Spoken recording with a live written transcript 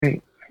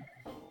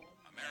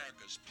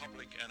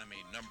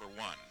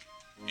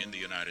in the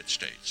United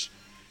States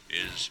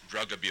is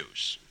drug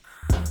abuse.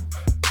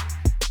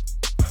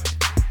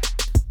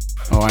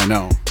 Oh, I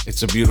know.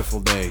 It's a beautiful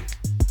day.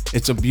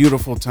 It's a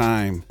beautiful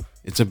time.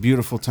 It's a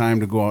beautiful time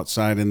to go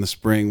outside in the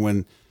spring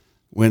when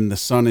the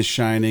sun is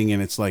shining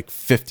and it's like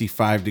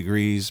 55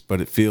 degrees,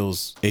 but it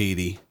feels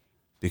 80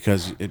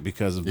 because of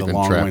You've the been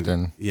long trapped winter.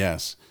 in.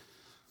 Yes.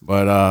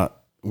 But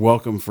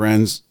welcome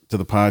friends to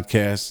the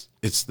podcast.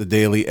 It's the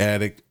Daily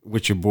Addict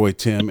with your boy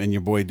Tim and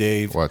your boy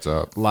Dave. What's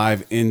up?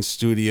 Live in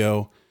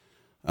studio.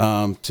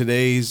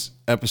 Today's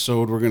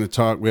episode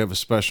we have a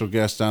special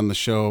guest on the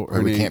show.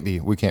 We can't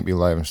be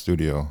live in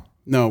studio.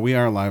 No, we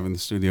are live in the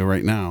studio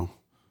right now.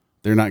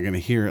 They're not going to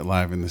hear it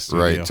live in the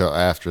studio. Right till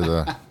after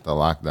the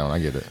lockdown. I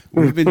get it.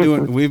 We've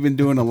been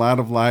doing a lot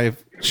of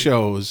live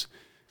shows,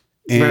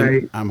 and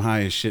Right. I'm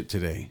high as shit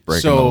today.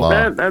 Breaking the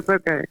law. That's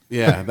okay.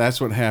 Yeah,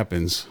 that's what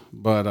happens.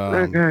 But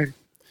Okay.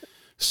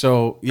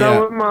 so yeah,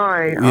 So am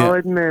I. Yeah. I'll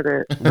admit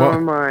it. So Well-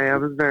 am I. I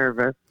was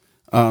nervous.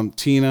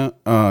 Tina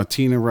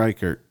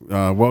Reichert,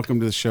 welcome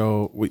to the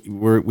show.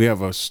 We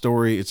have a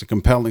story. It's a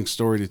compelling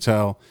story to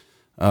tell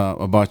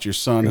about your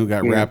son who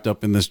got wrapped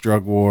up in this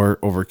drug war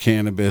over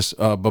cannabis.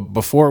 But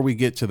before we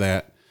get to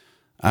that,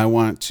 I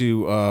want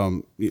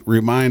to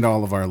remind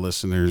all of our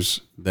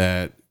listeners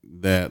that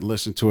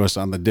listen to us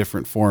on the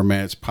different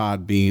formats: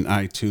 Podbean,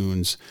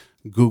 iTunes,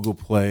 Google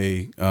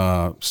Play,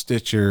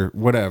 Stitcher,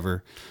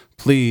 whatever.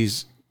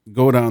 Please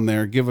go down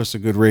there, give us a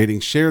good rating,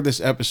 share this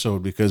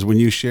episode, because when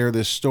you share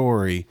this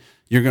story,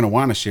 you're going to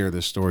want to share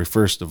this story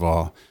first of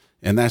all.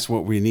 And that's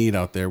what we need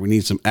out there. We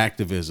need some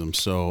activism.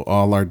 So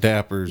all our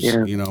dappers,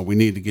 Yeah. we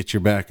need to get your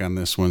back on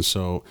this one.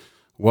 So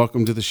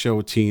welcome to the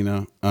show,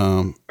 Tina.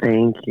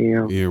 Thank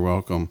you. You're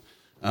welcome.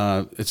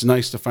 It's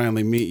nice to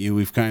finally meet you.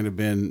 We've kind of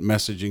been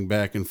messaging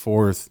back and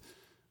forth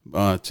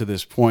to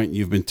this point.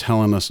 You've been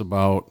telling us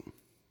about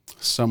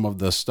some of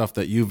the stuff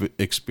that you've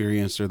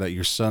experienced or that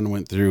your son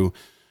went through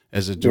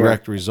as a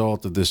direct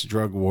result of this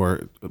drug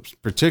war,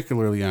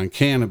 particularly on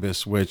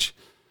cannabis, which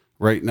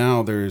right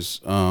now there's,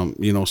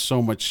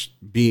 so much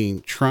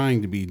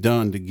trying to be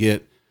done to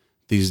get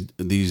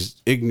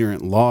these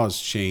ignorant laws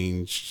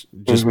changed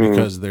just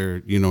because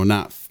they're,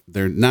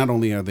 not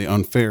only are they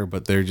unfair,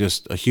 but they're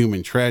just a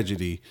human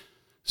tragedy.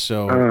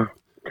 So,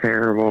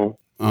 Terrible.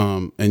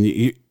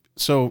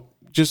 so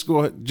just go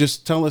ahead,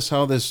 just tell us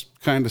how this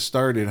kind of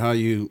started, how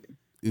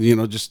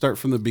just start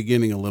from the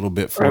beginning a little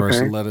bit for us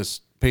and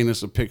paint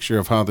us a picture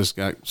of how this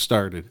got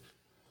started.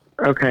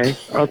 Okay.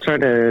 I'll try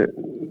to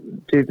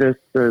do this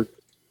as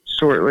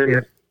shortly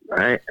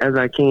as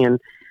I can.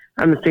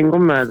 I'm a single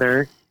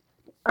mother.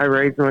 I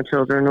raise my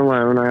children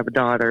alone. I have a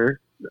daughter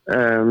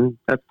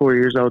that's 4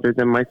 years older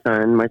than my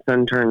son. My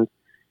son turns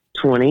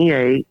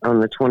 28 on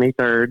the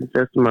 23rd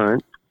this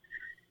month.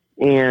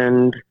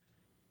 And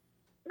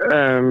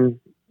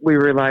we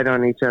relied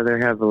on each other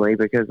heavily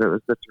because it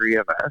was the three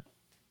of us.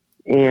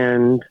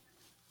 And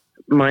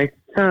my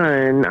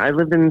son, I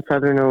lived in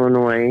Southern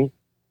Illinois,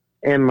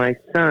 and my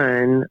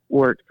son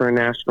worked for a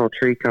national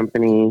tree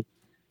company.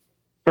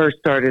 First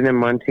started in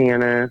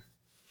Montana,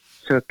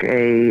 took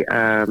a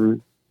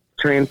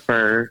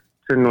transfer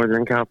to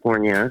Northern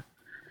California.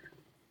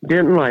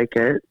 Didn't like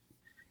it.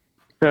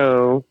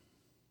 So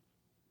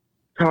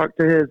talked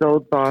to his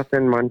old boss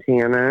in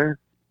Montana.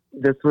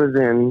 This was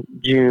in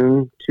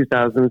June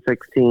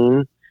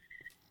 2016,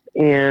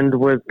 and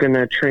was going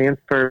to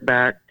transfer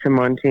back to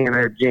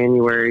Montana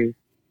January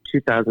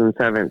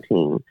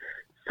 2017.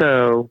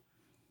 So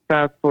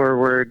fast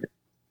forward,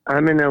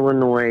 I'm in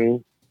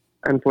Illinois.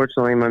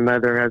 Unfortunately, my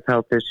mother has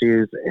health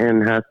issues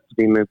and has to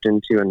be moved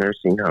into a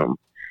nursing home.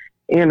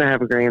 And I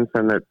have a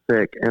grandson that's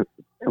sick and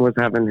was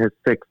having his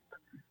sixth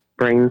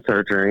brain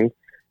surgery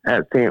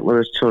at St.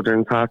 Louis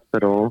Children's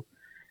Hospital,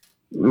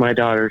 my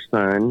daughter's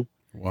son.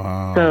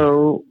 Wow.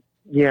 So,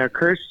 yeah,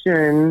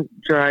 Christian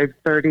drives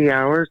 30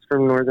 hours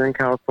from Northern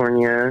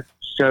California,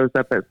 shows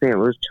up at St.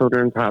 Louis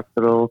Children's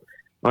Hospital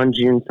on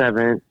June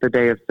 7th, the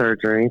day of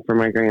surgery for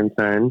my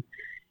grandson,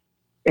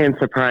 and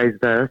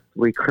surprised us.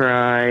 We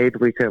cried.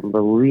 We couldn't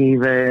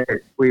believe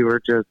it. We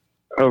were just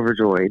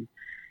overjoyed.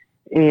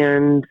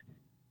 And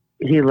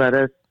he let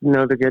us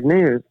know the good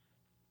news.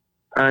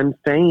 I'm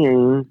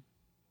staying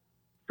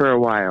for a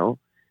while.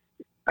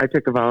 I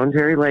took a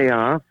voluntary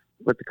layoff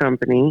with the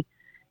company,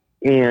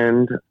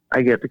 and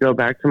I get to go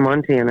back to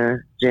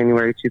Montana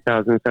January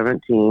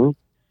 2017.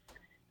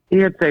 He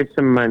had saved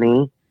some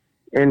money,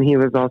 and he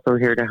was also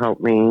here to help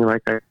me,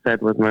 like I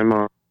said, with my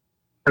mom.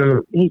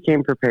 So he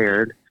came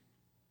prepared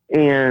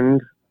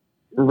and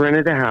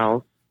rented a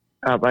house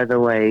out by the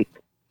lake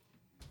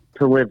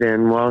to live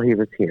in while he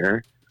was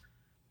here.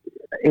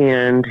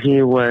 And he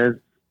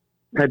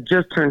had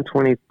just turned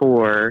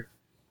 24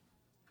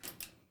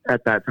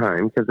 at that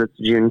time, because it's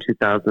June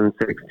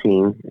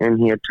 2016, and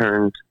he had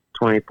turned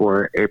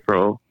 24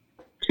 April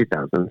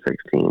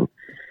 2016.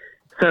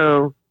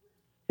 So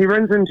he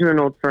runs into an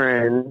old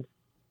friend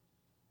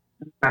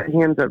that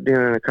he ends up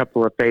doing a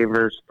couple of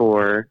favors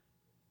for.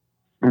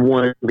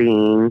 One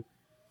being,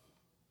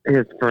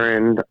 his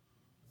friend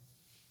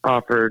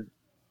offered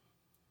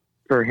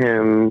for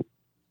him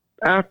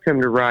asked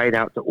him to ride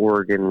out to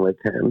Oregon with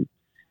him.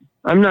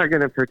 I'm not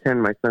going to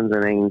pretend my son's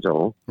an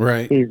angel.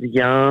 Right. He's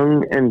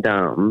young and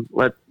dumb.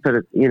 Let's put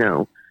it,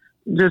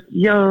 just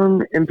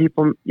young, and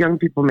young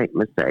people make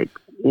mistakes,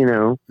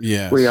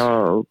 Yes. We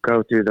all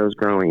go through those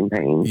growing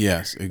pains.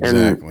 Yes,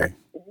 exactly.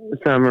 And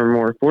some are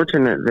more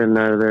fortunate than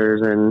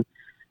others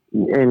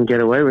and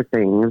get away with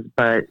things.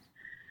 But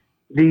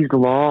these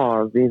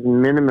laws, these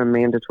minimum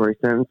mandatory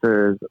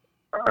sentences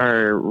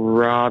are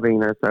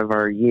robbing us of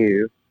our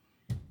youth.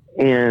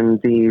 And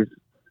these,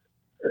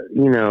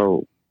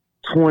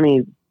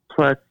 20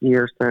 plus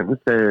year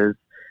sentences,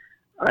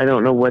 I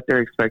don't know what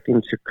they're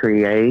expecting to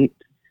create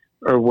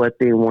or what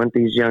they want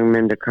these young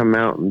men to come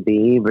out and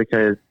be,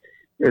 because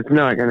it's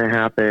not going to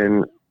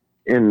happen,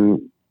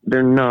 and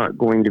they're not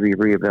going to be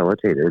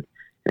rehabilitated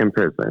in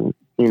prison.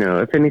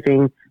 If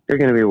anything, they're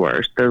going to be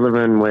worse. They're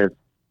living with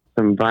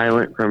some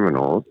violent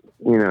criminals,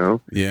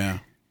 Yeah.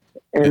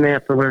 and they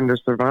have to learn to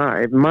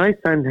survive. My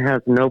son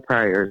has no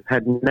priors,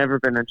 had never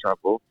been in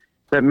trouble,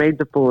 but made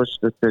the foolish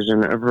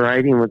decision of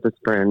riding with his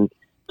friend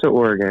to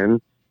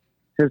Oregon.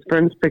 His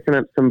friend's picking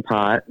up some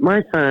pot.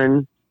 My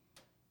son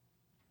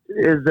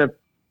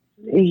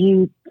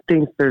he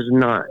thinks there's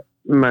not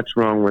much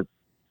wrong with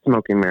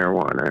smoking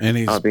marijuana.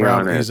 And I'll be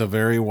honest. he's a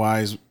very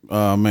wise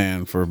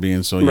man for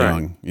being so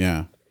young.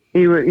 Yeah.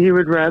 He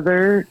would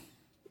rather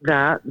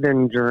that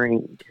than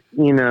drink,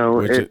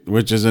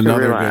 which is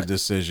another good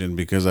decision,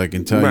 because I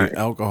can tell Right. you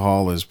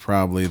alcohol is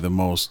probably the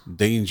most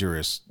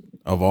dangerous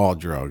of all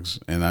drugs,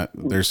 and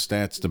there's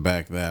stats to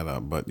back that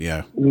up. But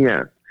yeah.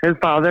 Yeah. His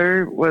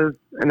father was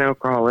an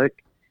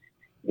alcoholic,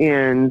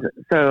 and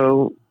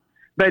so,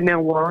 but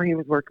now while he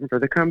was working for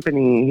the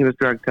company, he was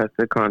drug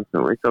tested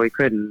constantly, so he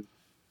couldn't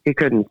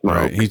smoke.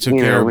 Right. He took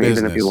care of business.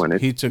 Even if he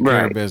wanted. He took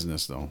care of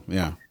business, though.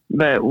 Yeah.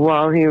 But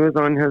while he was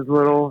on his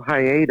little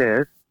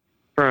hiatus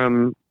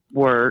from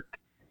work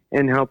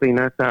and helping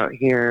us out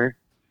here,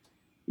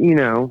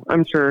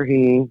 I'm sure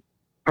he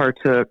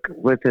partook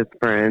with his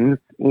friends,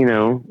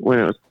 when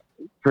it was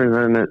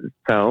presented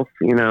itself,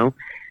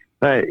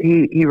 But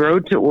he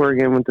rode to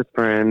Oregon with his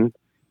friend.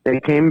 They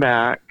came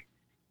back,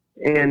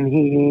 and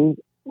he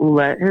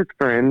let his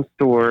friend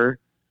store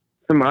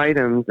some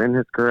items in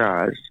his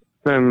garage,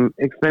 some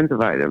expensive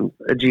items,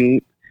 a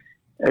Jeep,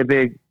 a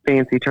big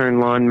fancy turn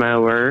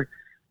lawnmower,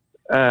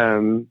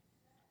 a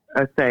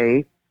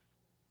safe,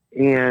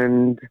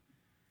 and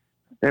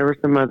there were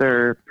some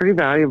other pretty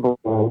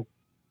valuable,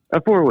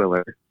 a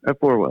four-wheeler,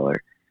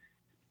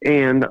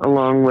 and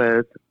along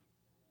with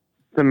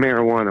some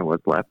marijuana was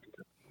left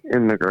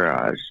in the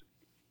garage.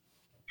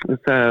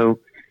 So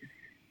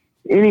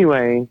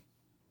anyway,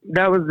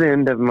 that was the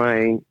end of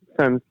my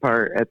son's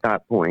part at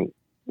that point.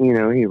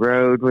 He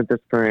rode with his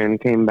friend,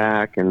 came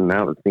back, and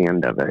that was the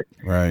end of it.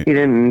 Right. He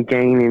didn't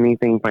gain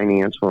anything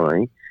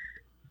financially.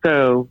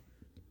 So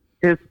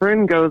his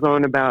friend goes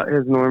on about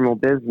his normal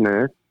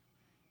business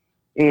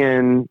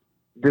and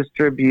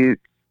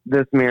distributes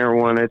this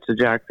marijuana to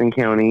Jackson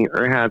County,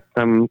 or has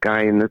some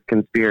guy in this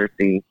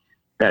conspiracy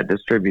that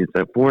distributes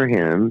it for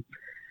him,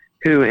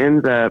 who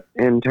ends up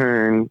in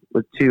turn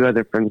with two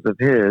other friends of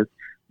his,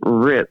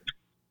 rips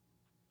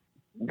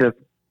this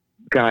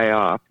guy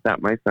off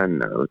that my son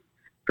knows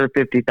for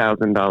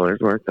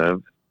 $50,000 worth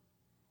of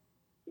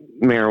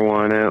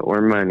marijuana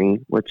or money,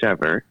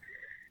 whichever.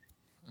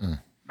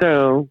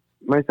 So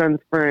my son's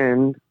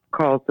friend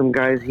calls some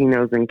guys he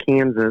knows in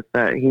Kansas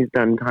that he's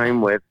done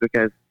time with,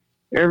 because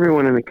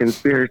everyone in the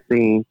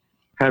conspiracy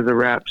has a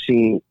rap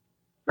sheet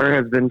or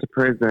has been to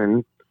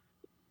prison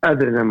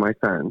other than my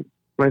son.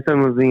 My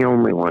son was the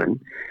only one.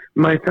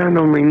 My son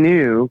only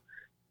knew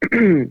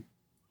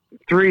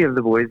three of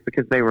the boys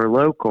because they were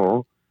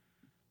local.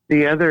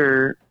 The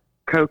other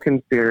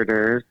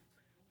co-conspirators,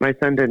 my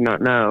son did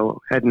not know,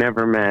 had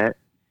never met.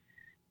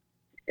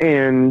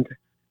 And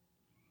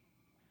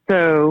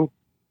so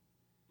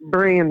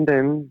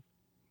Brandon,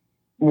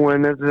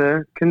 one of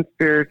the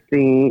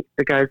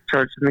guys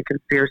charged in the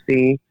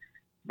conspiracy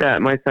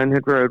that my son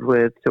had rode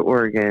with to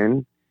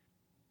Oregon,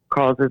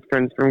 calls his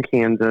friends from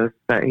Kansas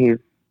that he's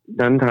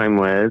done time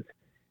with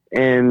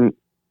and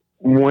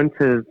wants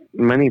his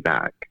money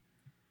back.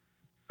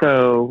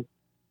 So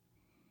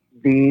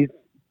these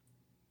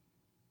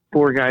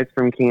four guys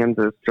from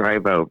Kansas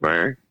drive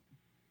over,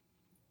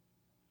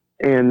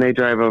 and they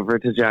drive over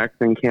to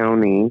Jackson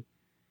County,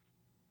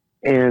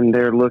 and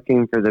they're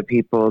looking for the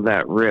people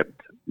that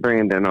ripped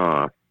Brandon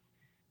off.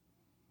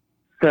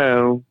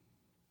 So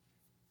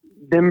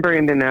then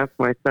Brandon asked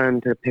my son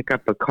to pick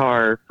up a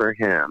car for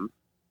him.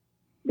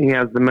 He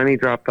has the money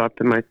dropped off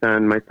to my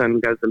son. My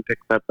son goes and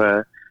picks up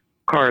a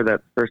car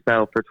that's for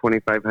sale for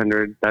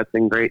 $2,500. That's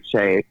in great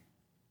shape.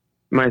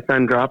 My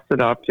son drops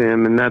it off to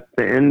him, and that's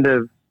the end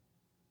of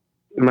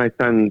my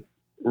son's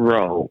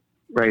role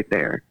right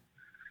there.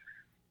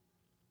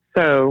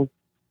 So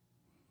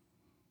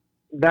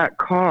that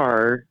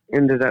car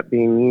ended up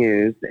being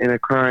used in a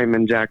crime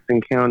in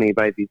Jackson County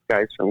by these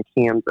guys from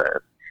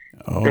Kansas.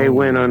 Oh. They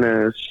went on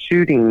a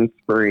shooting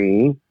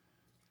spree,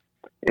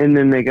 and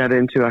then they got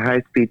into a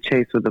high-speed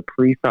chase with a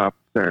police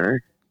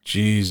officer.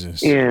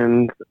 Jesus.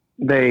 And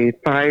they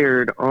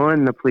fired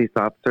on the police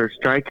officer,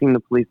 striking the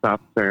police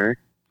officer,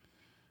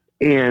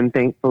 and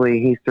thankfully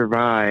he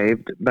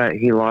survived, but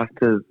he lost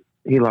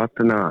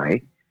an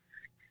eye.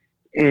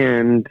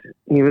 And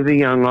he was a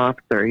young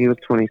officer. He was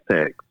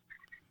 26.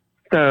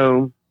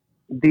 So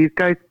these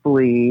guys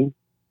flee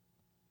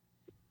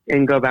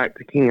and go back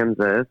to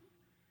Kansas.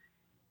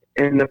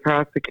 And the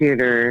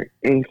prosecutor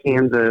in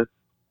Kansas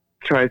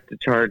tries to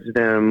charge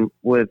them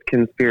with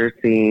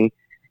conspiracy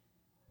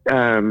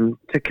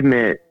to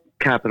commit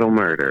capital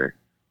murder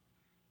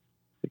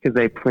because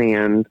they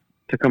planned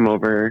to come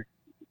over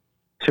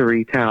to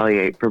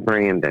retaliate for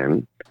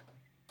Brandon.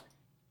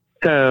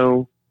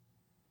 So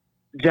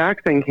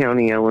Jackson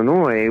County,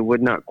 Illinois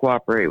would not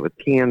cooperate with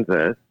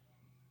Kansas,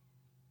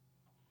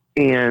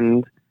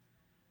 and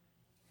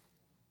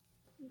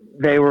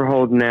they were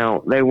holding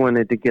out. They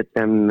wanted to get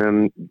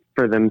them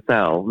for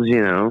themselves,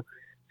 you know.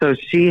 So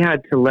she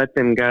had to let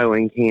them go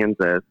in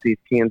Kansas. These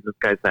Kansas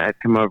guys that had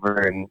come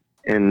over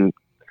and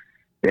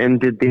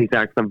did these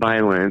acts of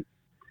violence,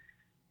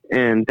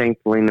 and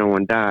thankfully no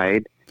one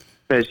died.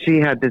 But she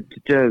had to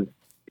just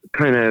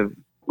kind of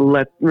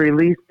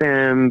release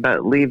them,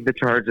 but leave the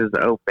charges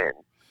open.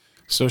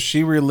 So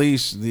she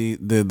released the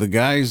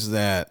guys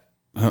that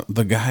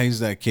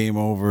came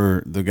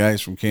over, the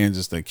guys from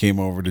Kansas that came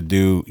over to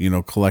do, you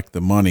know, collect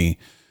the money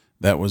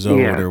that was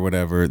owed or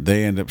whatever.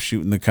 They end up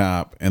shooting the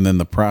cop, and then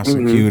the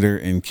prosecutor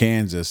in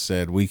Kansas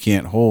said, we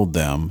can't hold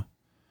them.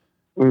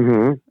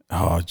 Mm-hmm.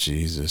 Oh,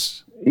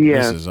 Jesus. Yeah.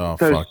 This is all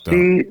fucked up.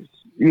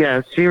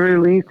 Yeah, she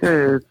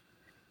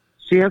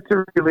has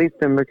to release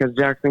them because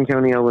Jackson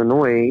County,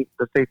 Illinois,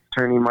 the state's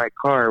attorney, Mike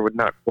Carr, would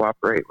not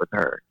cooperate with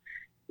her.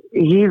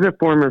 He's a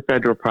former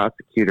federal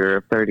prosecutor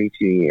of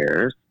 32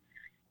 years,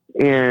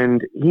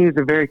 and he's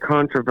a very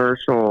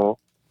controversial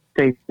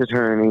state's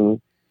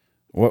attorney.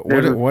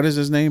 What is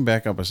his name?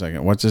 Back up a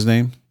second. What's his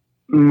name?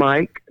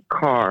 Mike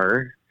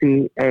Carr,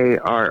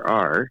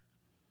 Carr.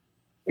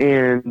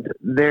 And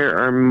there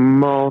are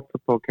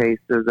multiple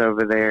cases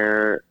over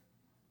there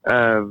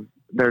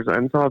there's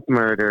unsolved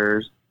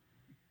murders.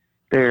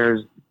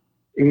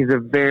 He's a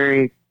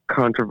very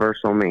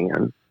controversial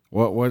man.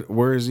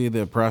 Where is he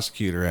the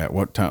prosecutor at?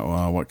 What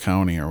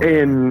county or whatever?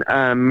 In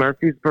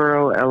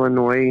Murfreesboro,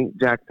 Illinois,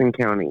 Jackson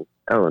County,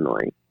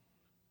 Illinois.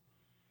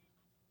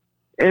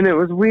 And it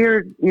was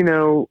weird, you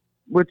know,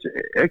 which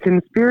a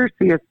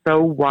conspiracy is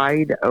so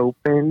wide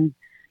open.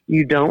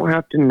 You don't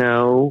have to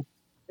know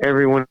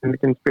everyone in the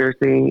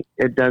conspiracy.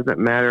 It doesn't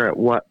matter at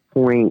what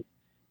point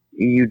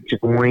you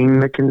join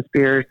the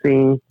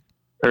conspiracy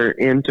or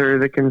enter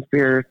the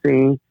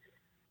conspiracy.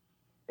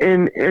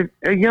 And if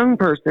a young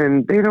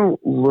person, they don't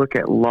look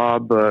at law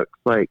books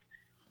like,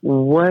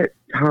 what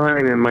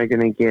time am I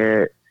going to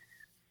get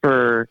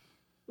for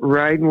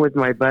riding with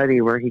my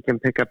buddy where he can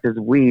pick up his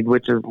weed,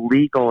 which is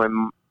legal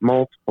in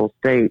multiple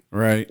states,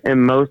 right?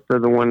 And most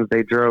of the ones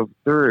they drove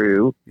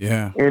through,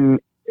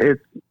 and it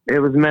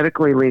was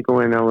medically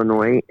legal in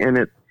Illinois, and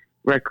it's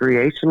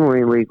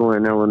recreationally legal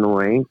in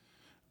Illinois.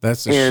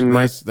 That's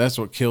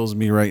what kills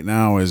me right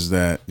now is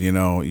that, you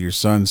know, your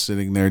son's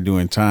sitting there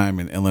doing time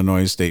in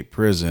Illinois State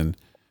Prison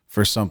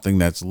for something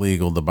that's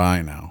legal to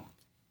buy now.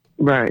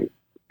 Right.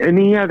 And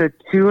he had a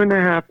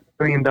 $2.5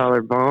 million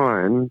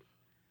bond.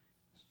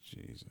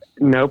 Jesus.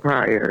 No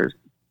priors.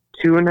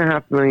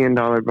 $2.5 million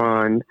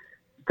bond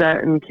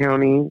set in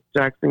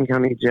Jackson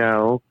County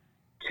Jail,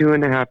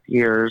 2.5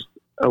 years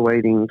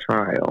awaiting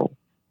trial.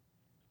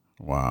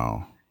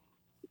 Wow.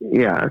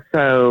 Yeah.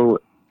 So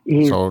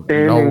he's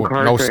been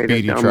incarcerated. No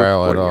speedy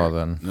trial at all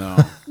then.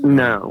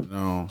 No.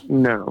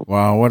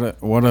 Wow,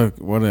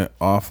 what a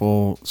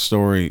awful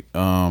story.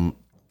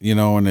 You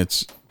know,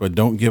 but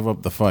don't give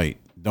up the fight.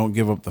 Don't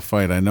give up the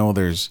fight. I know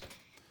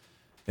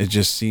it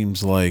just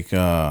seems like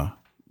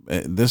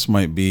this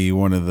might be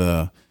one of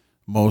the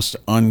most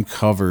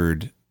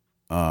uncovered,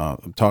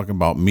 I'm talking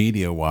about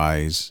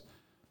media-wise,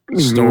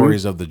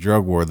 stories of the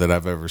drug war that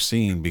I've ever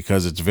seen,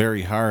 because it's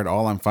very hard.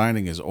 All I'm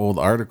finding is old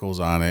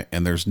articles on it,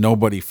 and there's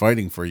nobody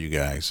fighting for you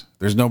guys.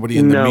 There's nobody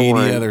in the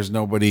media. There's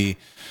nobody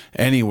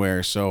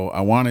anywhere. So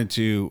I wanted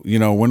to, you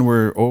know, when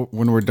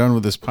we're done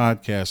with this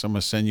podcast, I'm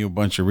going to send you a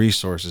bunch of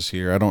resources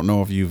here. I don't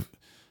know if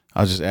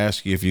I'll just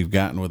ask you if you've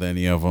gotten with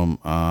any of them.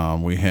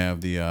 We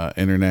have the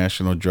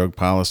International Drug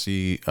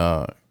Policy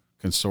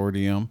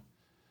Consortium.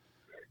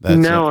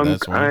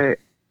 That's one.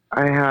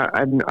 I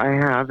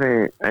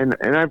haven't,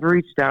 and I've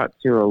reached out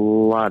to a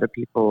lot of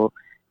people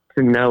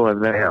to no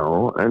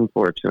avail.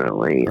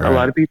 Unfortunately, right. A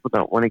lot of people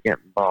don't want to get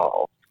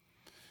involved.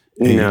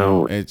 You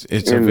know, it's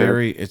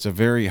a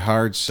very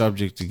hard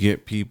subject to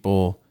get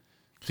people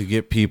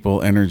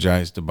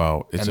energized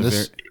about.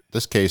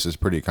 This case is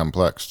pretty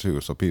complex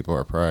too, so people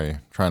are probably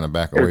trying to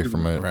back away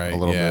from it a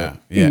little bit.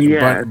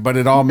 Yeah, but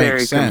it all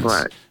makes sense.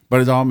 Complex.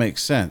 But it all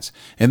makes sense,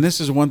 and this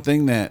is one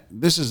thing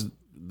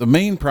the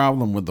main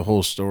problem with the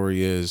whole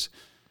story is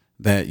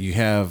that you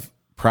have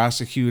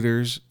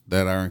prosecutors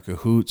that are in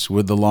cahoots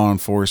with the law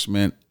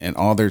enforcement, and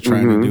all they're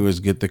trying to do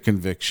is get the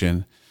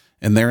conviction,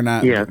 and they're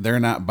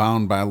not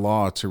bound by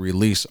law to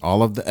release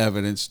all of the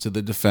evidence to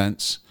the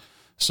defense.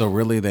 So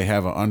really, they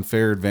have an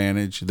unfair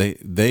advantage.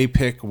 They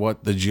pick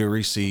what the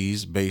jury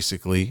sees,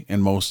 basically,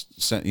 in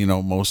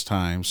most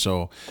times.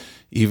 So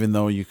even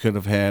though you could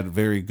have had a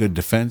very good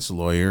defense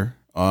lawyer,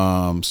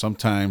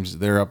 sometimes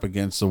they're up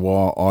against the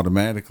wall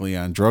automatically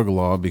on drug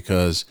law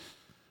because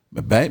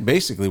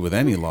basically with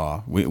any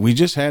law, we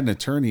just had an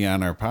attorney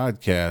on our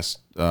podcast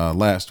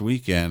last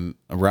weekend,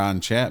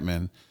 Ron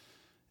Chapman,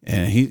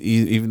 and he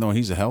even though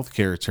he's a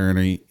healthcare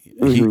attorney,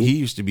 he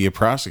used to be a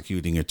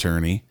prosecuting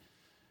attorney.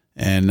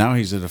 And now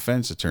he's a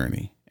defense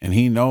attorney, and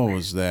he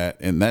knows that.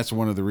 And that's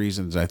one of the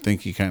reasons I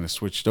think he kind of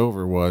switched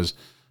over was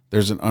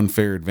there's an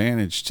unfair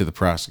advantage to the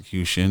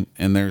prosecution.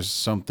 And there's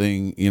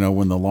something,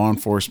 when the law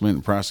enforcement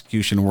and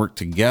prosecution work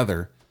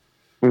together,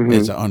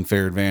 it's an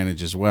unfair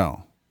advantage as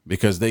well,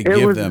 because they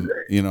give them,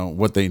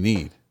 what they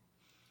need.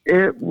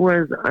 It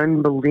was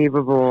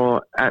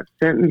unbelievable at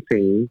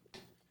sentencing.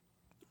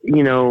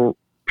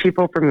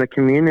 People from the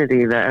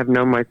community that have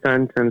known my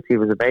son since he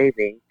was a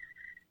baby,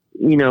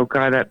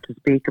 got up to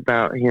speak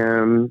about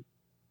him,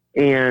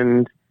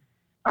 and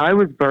I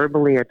was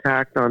verbally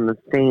attacked on the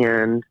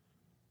stand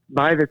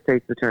by the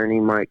state's attorney,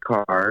 Mike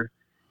Carr,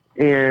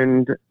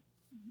 and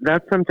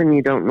that's something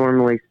you don't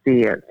normally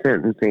see at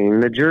sentencing.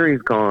 The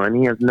jury's gone.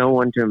 He has no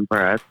one to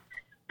impress,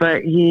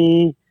 but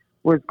he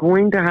was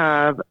going to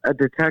have a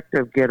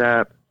detective get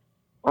up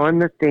on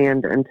the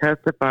stand and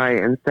testify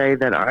and say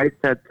that I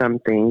said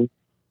something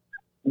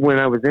when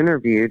I was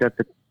interviewed at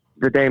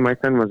the day my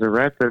son was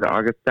arrested,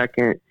 August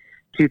 2nd,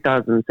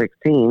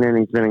 2016, and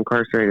he's been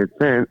incarcerated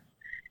since.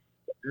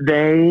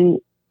 They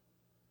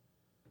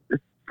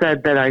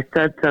said that I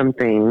said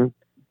something,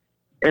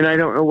 and I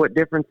don't know what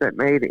difference it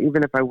made,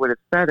 even if I would have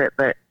said it,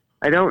 but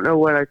I don't know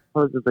what I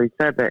supposedly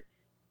said, but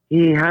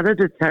he had a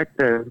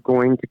detective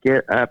going to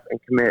get up and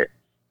commit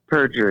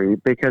perjury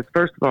because,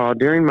 first of all,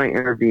 during my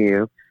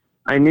interview,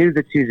 I knew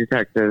the two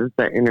detectives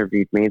that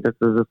interviewed me. This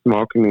was a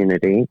small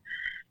community.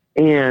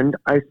 And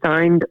I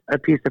signed a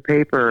piece of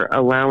paper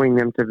allowing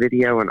them to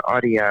video and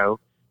audio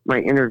my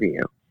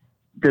interview.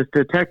 This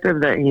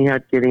detective that he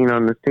had getting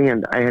on the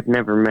stand, I had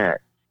never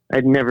met.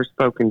 I'd never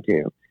spoken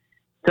to.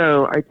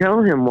 So I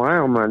tell him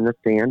while I'm on the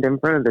stand in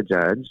front of the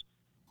judge,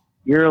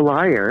 you're a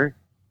liar.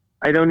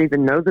 I don't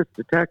even know this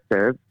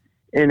detective.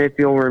 And if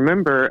you'll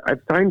remember,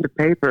 I've signed a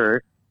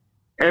paper.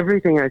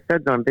 Everything I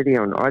said is on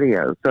video and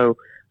audio. So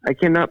I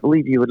cannot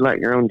believe you would let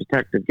your own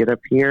detective get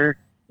up here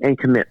and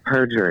commit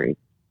perjury.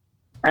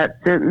 At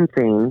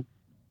sentencing,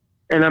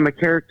 and I'm a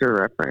character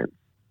reference,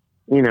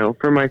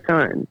 for my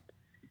son.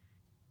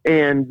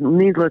 And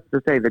needless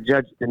to say, the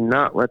judge did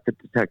not let the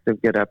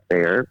detective get up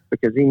there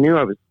because he knew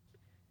I was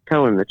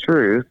telling the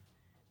truth.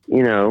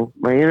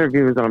 My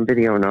interview was on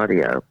video and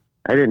audio.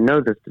 I didn't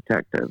know this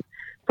detective.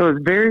 So it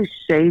was very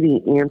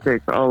shady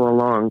antics all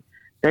along.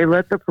 They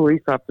let the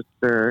police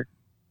officer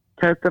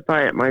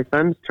testify at my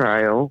son's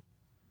trial,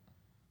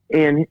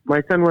 and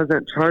my son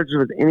wasn't charged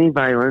with any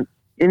violence,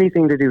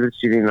 anything to do with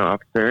shooting the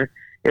officer.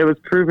 It was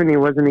proven he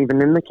wasn't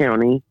even in the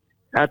county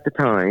at the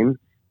time,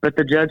 but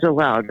the judge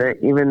allowed it,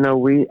 even though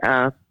we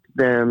asked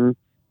them,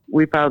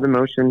 we filed a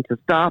motion to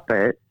stop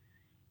it.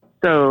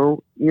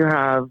 So you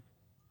have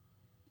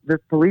this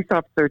police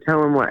officer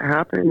telling what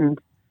happened,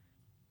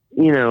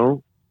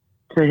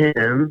 to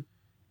him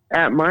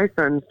at my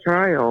son's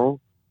trial,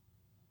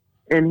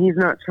 and he's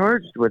not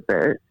charged with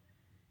it.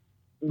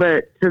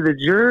 But to the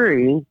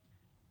jury,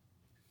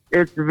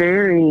 it's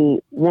very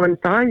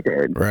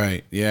one-sided.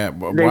 Right. Yeah.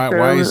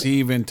 Why is he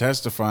even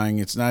testifying?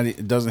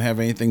 It doesn't have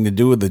anything to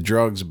do with the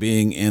drugs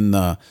being in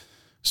the.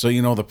 So,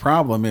 the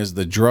problem is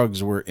the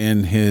drugs were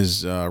in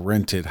his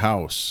rented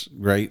house,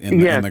 right? In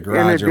the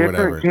garage or whatever. In a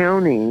different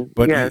county.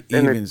 But yes,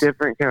 in a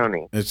different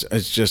county.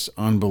 It's just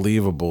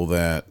unbelievable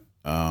that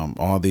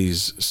all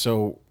these.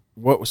 So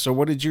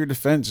what did your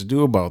defense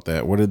do about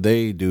that? What did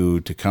they do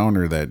to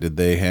counter that? Did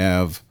they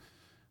have?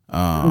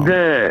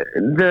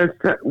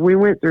 We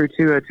went through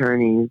two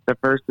attorneys. The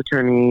first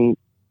attorney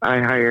I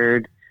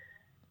hired,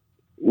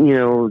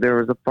 there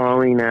was a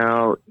falling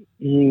out.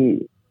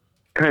 He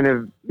kind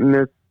of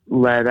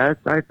misled us,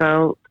 I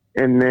felt.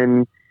 And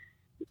then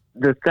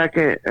the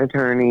second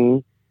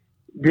attorney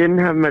didn't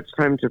have much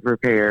time to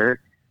prepare,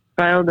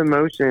 filed a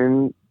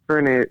motion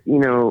for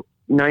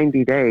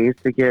 90 days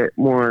to get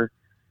more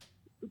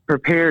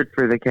prepared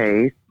for the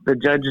case. The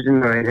judge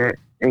denied it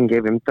and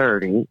gave him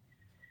 30.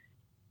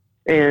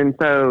 And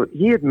so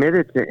he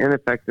admitted to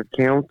ineffective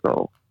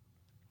counsel.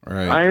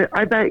 Right.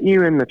 I bet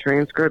you in the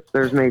transcripts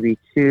there's maybe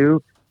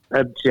two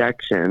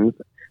objections.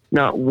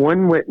 Not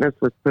one witness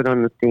was put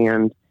on the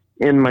stand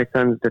in my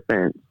son's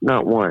defense.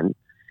 Not one.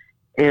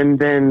 And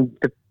then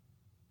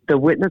the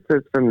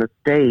witnesses from the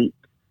state,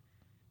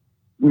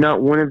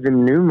 not one of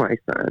them knew my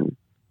son.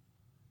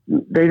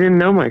 They didn't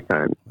know my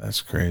son.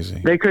 That's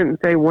crazy. They couldn't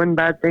say one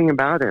bad thing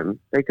about him.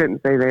 They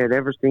couldn't say they had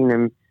ever seen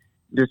him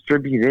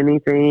distribute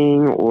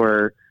anything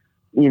or...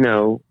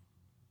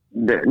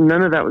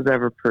 none of that was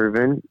ever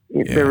proven.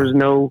 Yeah. There was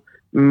no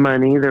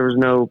money. There was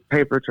no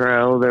paper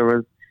trail. There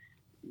was,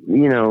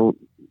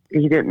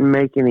 he didn't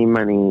make any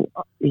money.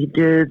 He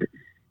did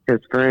his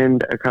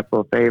friend a couple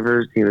of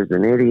favors. He was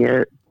an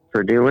idiot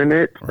for doing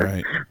it.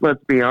 Right.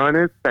 Let's be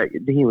honest, that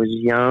he was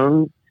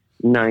young,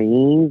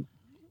 naive,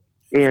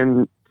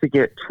 and to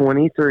get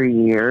 23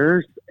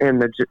 years,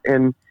 and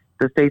the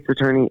state's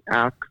attorney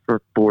asked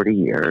for 40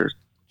 years.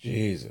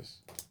 Jesus.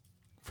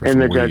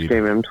 And the judge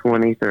gave him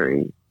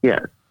 23.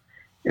 Yes.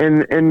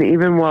 And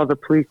even while the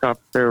police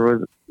officer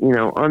was,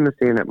 on the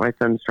stand at my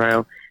son's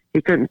trial,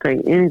 he couldn't say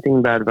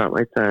anything bad about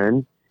my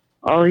son.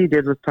 All he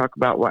did was talk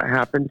about what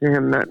happened to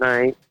him that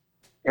night.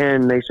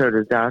 And they showed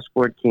his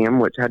dashboard cam,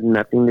 which had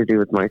nothing to do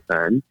with my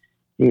son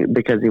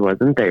because he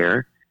wasn't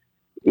there.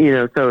 So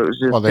it was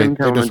just him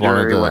telling the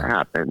jury what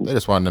happened. They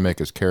just wanted to make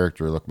his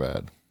character look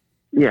bad.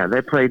 Yeah,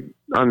 they played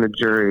on the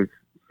jury's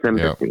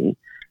sympathy.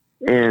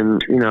 Yep.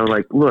 And,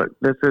 look,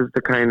 this is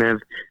the kind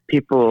of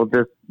people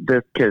this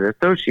kid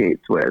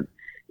associates with.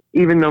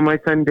 Even though my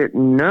son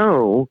didn't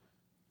know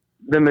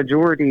the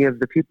majority of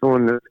the people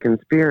in this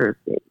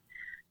conspiracy.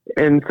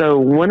 And so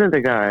one of the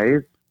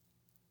guys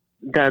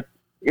that's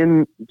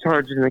in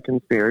charge in the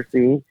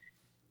conspiracy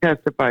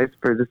testifies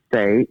for the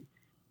state.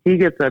 He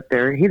gets up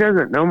there. He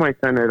doesn't know my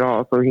son at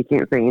all, so he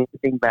can't say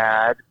anything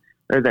bad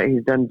or that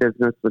he's done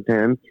business with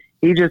him.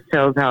 He just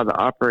tells how the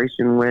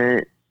operation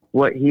went,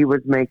 what he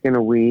was making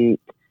a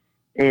week.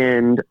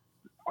 And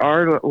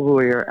our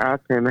lawyer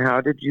asked him,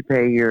 how did you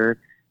pay your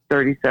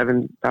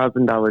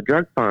 $37,000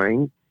 drug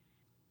fine?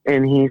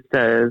 And he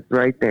says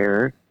right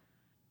there,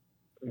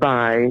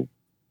 by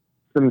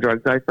some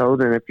drugs I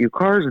sold and a few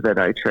cars that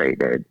I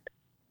traded.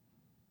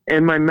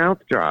 And my mouth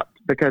dropped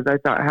because I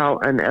thought how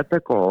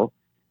unethical.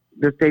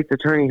 The state's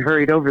attorney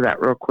hurried over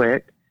that real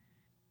quick,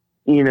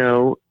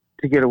 to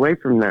get away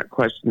from that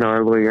question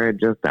our lawyer had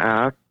just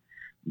asked,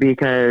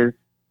 because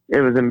it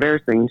was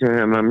embarrassing to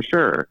him, I'm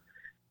sure.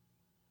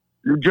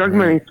 Drug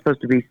money is supposed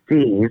to be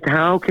seized.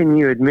 How can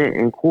you admit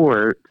in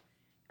court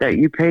that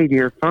you paid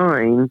your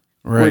fine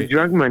with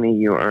drug money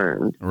you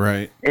earned?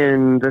 Right.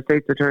 And the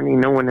state's attorney,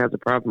 no one has a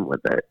problem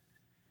with it.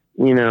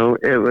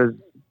 It was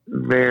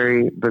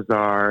very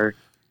bizarre.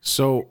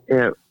 So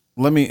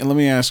let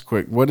me ask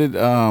quick. What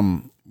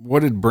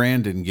did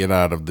Brandon get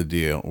out of the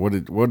deal?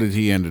 What did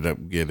he ended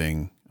up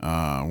getting?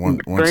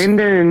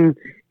 Brandon,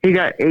 he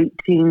got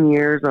 18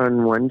 years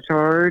on one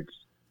charge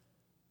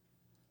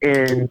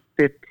and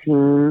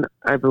 15,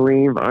 I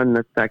believe, on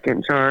the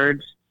second charge,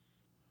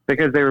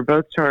 because they were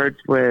both charged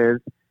with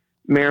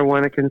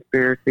marijuana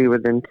conspiracy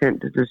with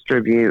intent to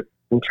distribute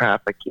and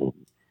trafficking.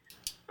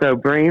 So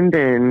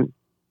Brandon,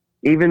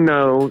 even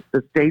though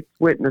the state's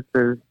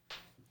witnesses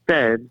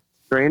said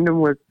Brandon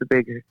was the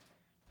big,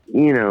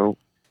 the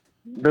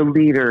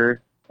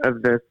leader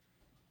of this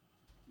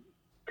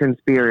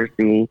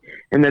conspiracy,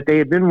 and that they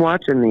had been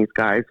watching these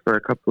guys for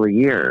a couple of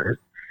years.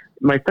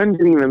 My son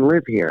didn't even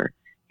live here.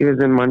 He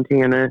was in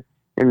Montana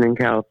and then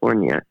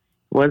California.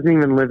 He wasn't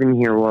even living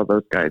here while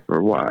those guys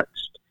were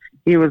watched.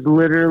 He was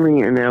literally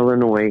in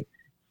Illinois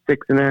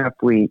 6.5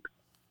 weeks.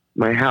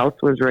 My house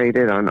was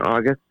raided on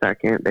August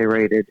 2nd. They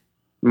raided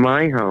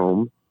my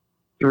home,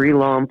 3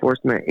 law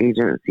enforcement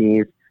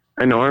agencies,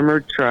 an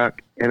armored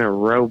truck, and a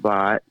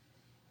robot.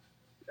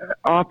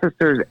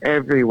 Officers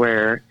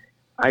everywhere.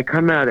 I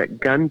come out at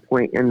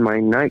gunpoint in my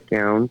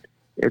nightgown.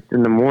 It's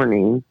in the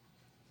morning.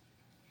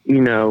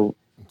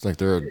 It's like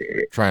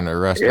they're trying to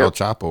arrest El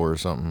Chapo or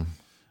something.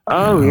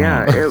 Oh,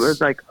 yeah. It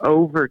was like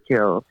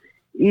overkill.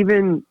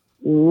 Even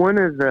one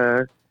of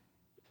the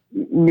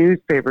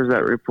newspapers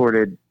that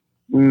reported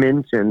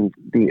mentioned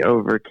the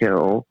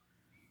overkill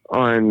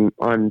on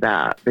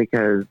that,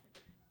 because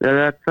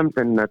that's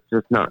something that's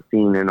just not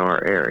seen in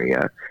our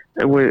area.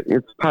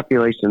 It's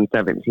population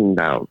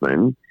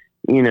 17,000,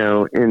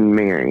 in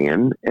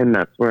Marion, and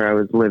that's where I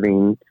was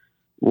living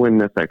when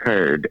this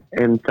occurred.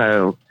 And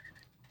so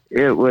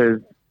it was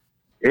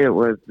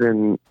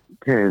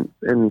intense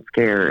and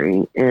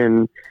scary.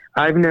 And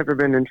I've never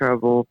been in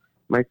trouble.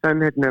 My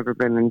son had never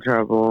been in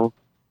trouble.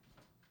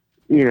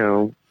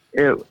 It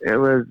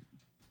was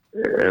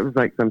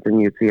like something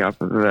you'd see off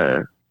of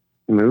a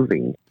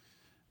movie.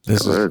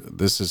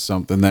 This is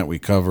something that we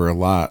cover a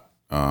lot.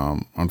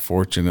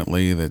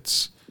 Unfortunately,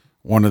 that's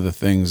one of the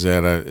things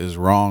that is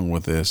wrong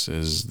with this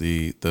is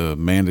the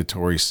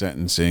mandatory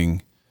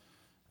sentencing.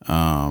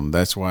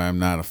 That's why I'm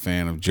not a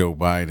fan of Joe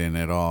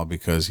Biden at all,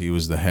 because he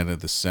was the head of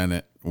the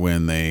Senate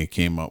when they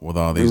came up with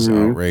all these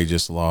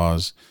outrageous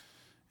laws.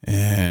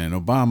 And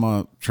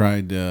Obama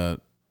tried to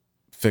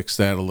fix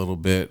that a little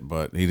bit,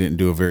 but he didn't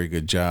do a very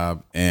good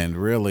job. And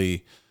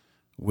really,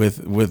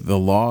 with the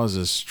laws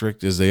as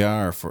strict as they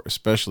are,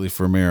 especially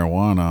for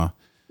marijuana,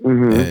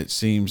 it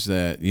seems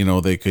that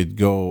they could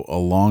go a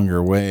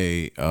longer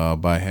way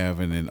by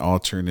having an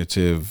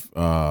alternative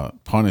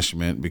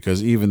punishment.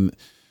 Because even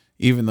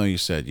though you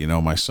said,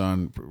 my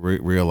son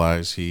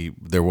realized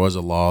there was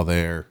a law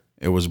there,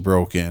 it was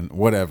broken,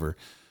 whatever.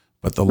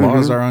 But the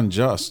laws are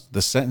unjust.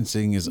 The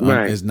sentencing is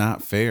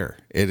not fair.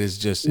 It is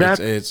just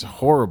it's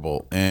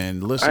horrible.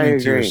 And listening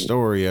to your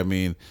story, I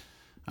mean,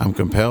 we're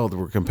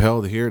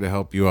compelled here to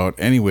help you out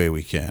any way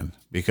we can,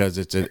 because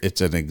it's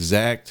an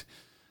exact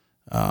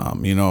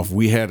If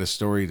we had a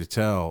story to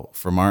tell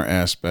from our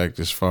aspect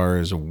as far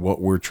as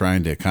what we're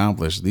trying to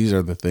accomplish, these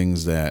are the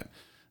things that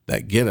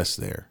get us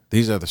there.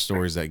 These are the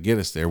stories that get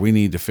us there. We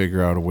need to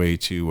figure out a way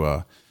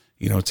to,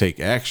 take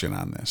action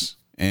on this.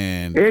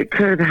 And it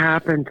could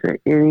happen to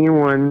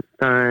anyone's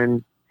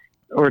son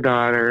or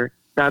daughter.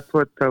 That's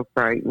what's so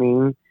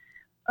frightening.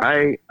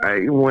 I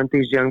want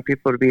these young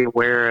people to be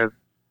aware of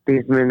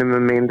these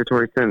minimum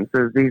mandatory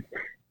sentences, these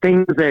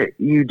things that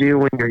you do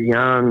when you're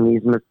young,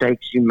 these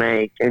mistakes you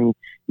make, and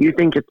you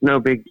think it's no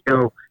big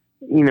deal.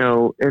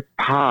 It's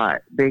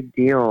pot, big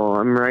deal.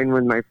 I'm riding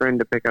with my friend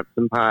to pick up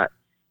some pot.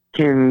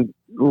 Can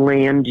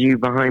land you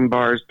behind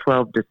bars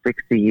 12 to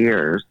 60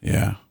 years.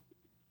 Yeah.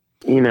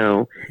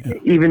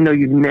 Even though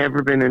you've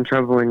never been in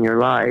trouble in your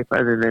life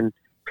other than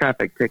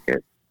traffic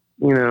tickets,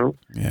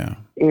 Yeah.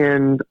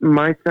 And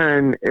my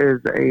son is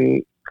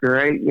a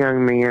great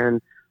young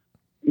man.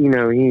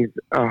 He's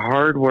a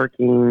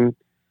hardworking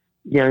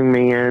young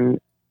man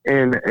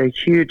and a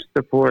huge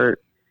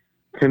support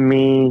to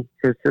me,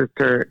 his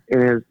sister,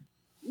 and his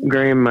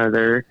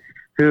grandmother,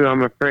 who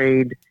I'm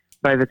afraid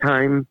by the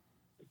time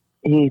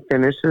he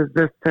finishes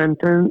this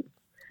sentence,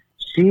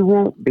 she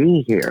won't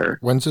be here.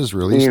 When's his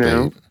release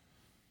date?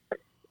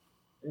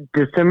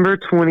 December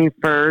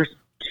 21st,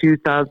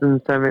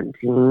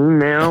 2017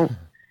 now,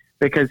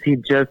 because he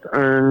just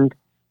earned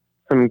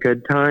some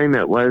good time.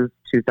 It was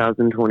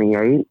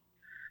 2028,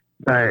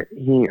 but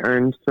he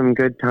earned some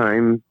good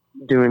time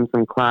doing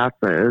some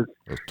classes.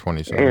 It was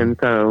 27. And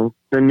so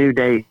the new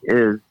date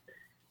is,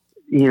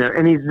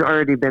 and he's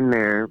already been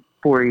there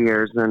 4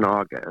 years in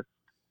August.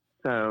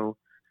 So,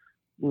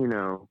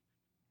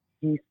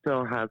 he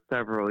still has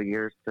several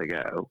years to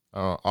go.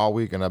 All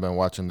weekend I've been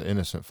watching The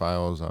Innocent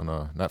Files on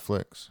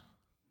Netflix,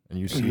 and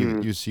you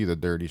see the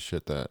dirty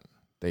shit that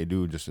they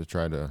do just to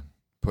try to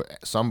put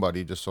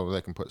somebody, just so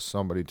they can put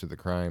somebody to the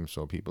crime,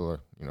 so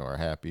people are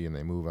happy and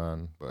they move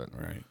on. But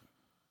right,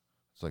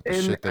 it's like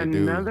the shit they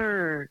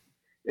do.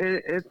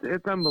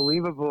 It's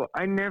unbelievable.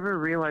 I never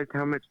realized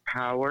how much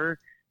power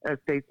a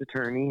state's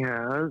attorney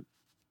has.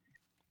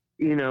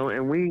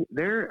 And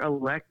they're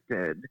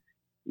elected.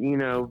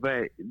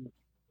 But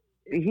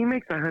he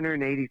makes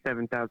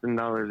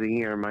 $187,000 a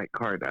year, Mike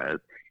Carr does.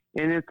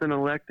 And it's an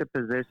elected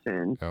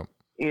position. Yep.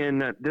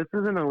 And this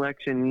is an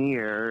election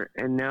year,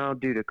 and now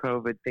due to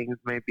COVID, things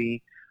may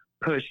be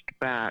pushed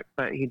back.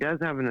 But he does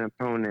have an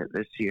opponent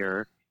this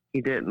year.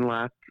 He didn't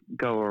last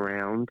go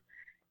around.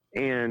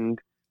 And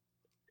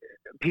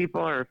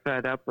people are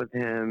fed up with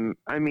him.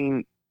 I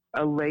mean,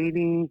 a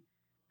lady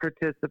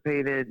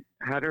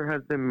had her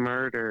husband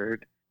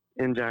murdered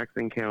in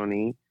Jackson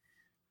County.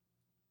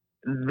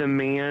 The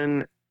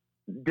man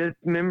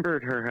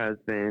dismembered her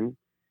husband.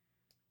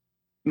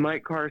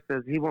 Mike Carr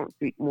says he won't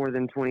seek more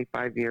than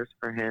 25 years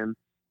for him.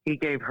 He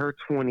gave her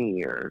 20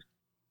 years.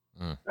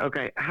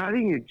 Okay, how do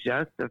you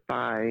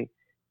justify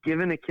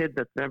giving a kid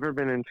that's never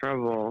been in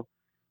trouble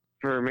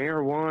for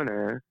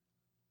marijuana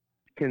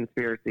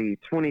conspiracy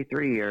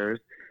 23 years,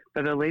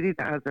 but a lady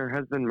that has her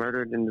husband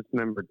murdered and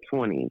dismembered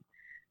 20?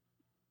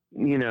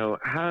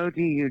 How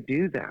do you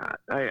do that?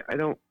 I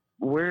don't.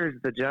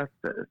 Where's the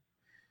justice?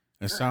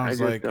 It sounds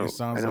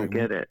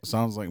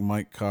like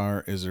Mike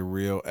Carr is a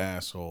real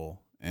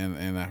asshole,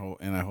 and I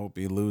hope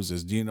he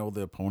loses. Do you know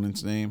the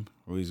opponent's name?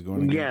 Who he's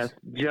going against?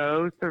 Yes,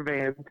 Joe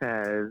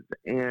Cervantes,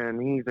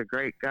 and he's a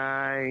great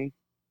guy,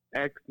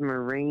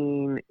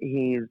 ex-Marine.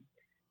 He's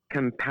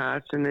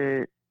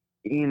compassionate.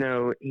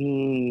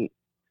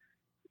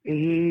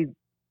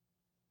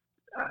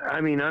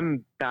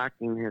 I'm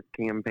backing his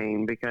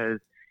campaign because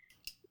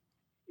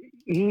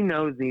he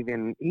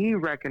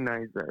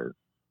recognizes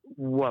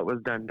what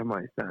was done to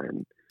my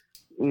son.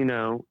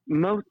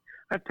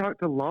 I've talked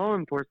to law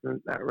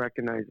enforcement that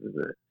recognizes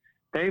it.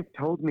 They've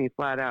told me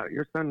flat out,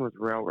 your son was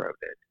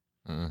railroaded.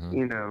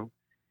 Mm-hmm.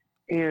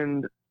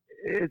 And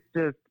it's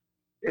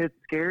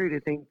scary to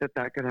think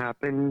that could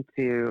happen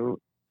to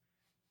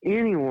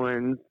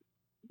anyone's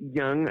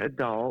young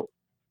adult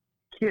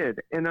kid.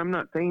 And I'm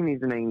not saying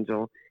he's an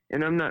angel,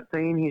 and I'm not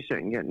saying he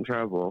shouldn't get in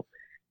trouble,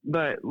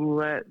 but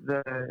let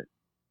the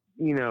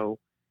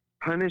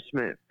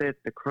punishment fit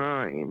the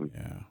crime.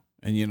 Yeah.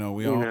 And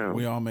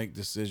we all make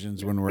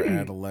decisions when we're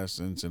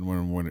adolescents and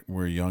when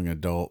we're young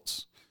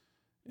adults.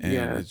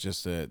 And it's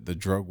just that the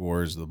drug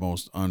war is the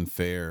most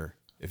unfair.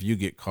 If you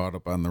get caught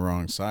up on the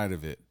wrong side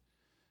of it,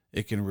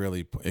 it can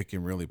really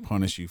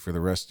punish you for the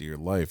rest of your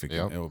life. It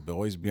will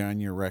always be on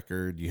your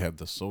record. You have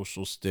the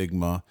social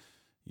stigma.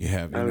 You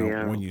have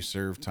when you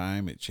serve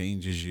time, it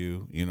changes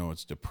you.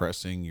 It's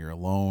depressing. You're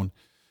alone.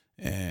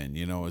 And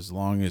as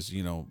long as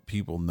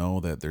people know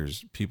that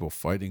there's people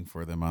fighting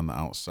for them on the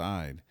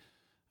outside,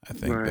 I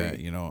think that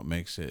it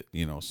makes it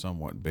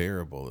somewhat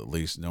bearable, at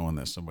least knowing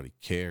that somebody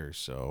cares.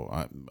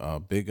 So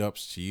big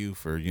ups to you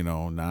for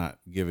not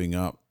giving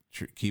up,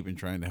 keeping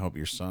trying to help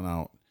your son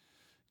out,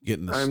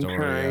 getting the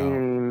story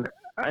out.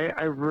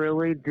 I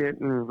really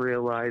didn't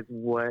realize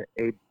what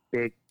a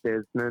big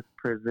business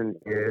prison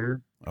is.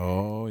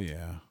 Oh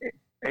yeah.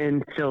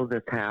 Until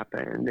this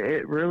happened.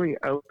 It really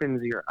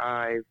opens your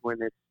eyes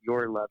when it's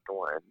your loved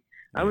one.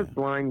 I was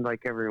blind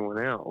like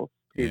everyone else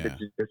to the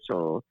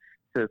judicial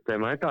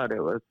system. I thought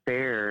it was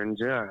fair and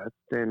just,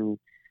 and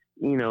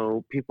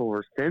people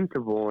were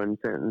sensible in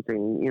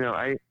sentencing.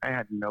 I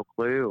had no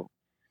clue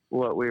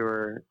what we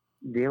were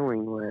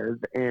dealing with,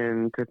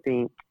 and to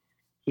think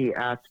he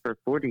asked for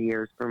 40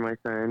 years for my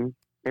son,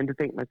 and to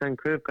think my son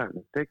could have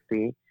gotten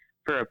 60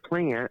 for a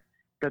plant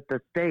that the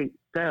state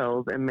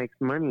sells and makes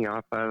money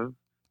off of,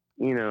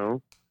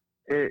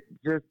 it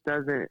just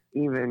doesn't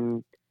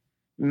even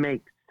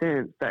make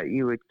sense that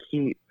you would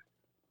keep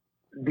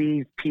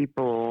these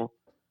people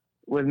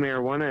with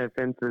marijuana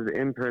offenses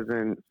in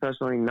prison,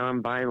 especially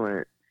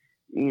nonviolent,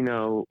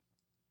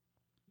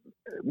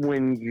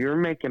 when you're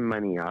making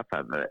money off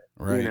of it,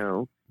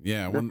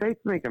 Yeah, the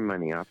state's making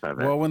money off of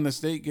it. Well, when the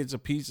state gets a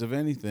piece of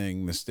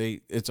anything,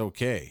 it's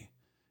okay.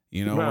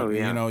 You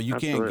absolutely.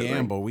 can't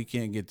gamble. We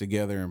can't get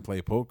together and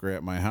play poker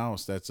at my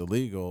house. That's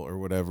illegal or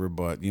whatever.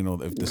 But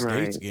if the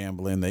state's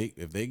gambling,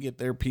 if they get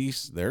their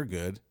piece, they're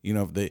good.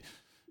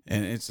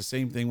 And it's the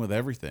same thing with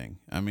everything.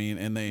 I mean,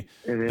 and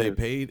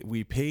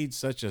we paid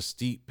such a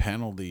steep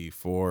penalty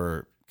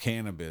for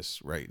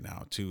cannabis right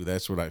now too.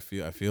 That's what I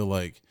feel. I feel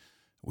like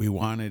we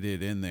wanted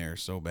it in there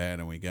so bad,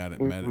 and we got it.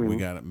 We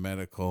got it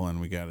medical, and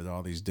we got it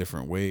all these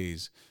different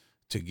ways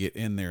to get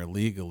in there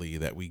legally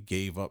that we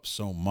gave up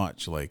so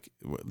much. Like,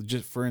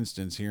 just for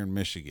instance, here in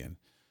Michigan,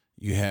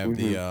 you have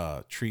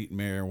the Treat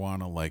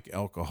Marijuana Like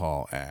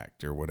Alcohol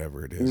Act or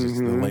whatever it is. It's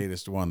the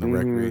latest one, the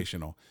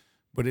recreational.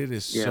 But it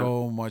is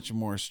so much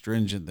more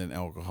stringent than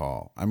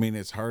alcohol. I mean,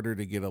 it's harder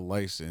to get a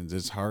license.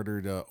 It's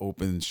harder to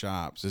open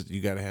shops. You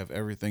got to have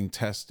everything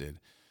tested.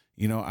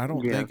 I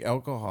don't think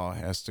alcohol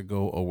has to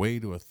go away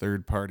to a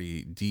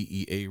third-party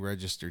DEA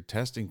registered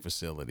testing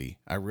facility.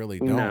 I really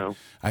don't. No,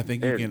 I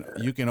think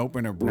you can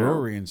open a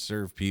brewery and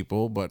serve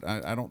people, but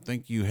I don't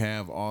think you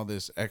have all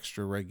this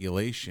extra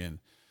regulation.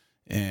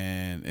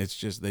 And it's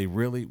just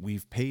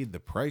we've paid the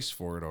price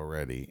for it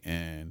already.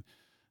 And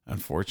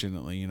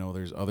unfortunately,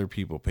 there's other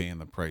people paying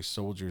the price.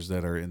 Soldiers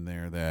that are in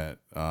there that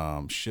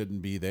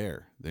shouldn't be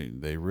there.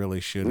 They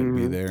really shouldn't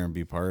be there and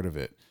be part of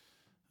it.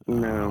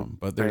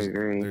 But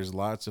there's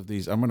lots of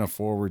these. I'm going to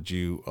forward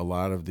you a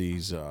lot of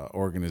these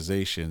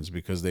organizations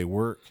because they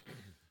work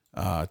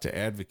to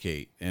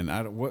advocate. And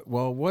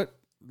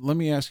let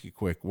me ask you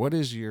quick.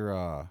 What's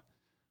your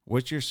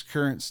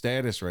current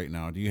status right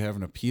now? Do you have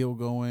an appeal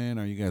going?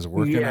 Are you guys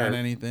working on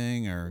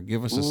anything, or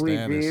give us a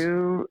status?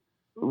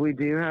 We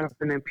do have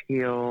an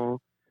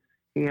appeal.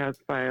 He has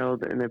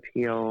filed an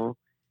appeal,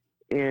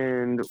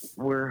 and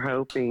we're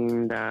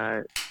hoping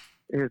that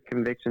his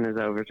conviction is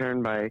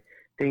overturned by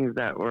things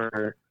that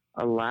were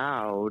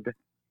allowed,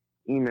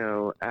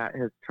 at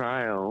his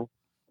trial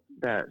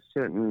that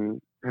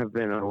shouldn't have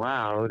been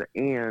allowed.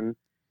 And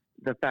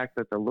the fact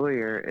that the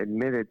lawyer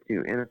admitted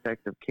to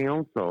ineffective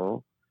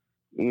counsel,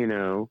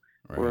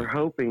 we're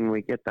hoping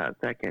we get that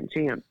second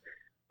chance.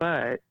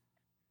 But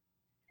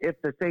if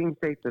the same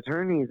state's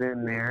attorney's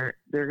in there,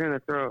 they're going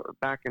to throw it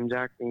back in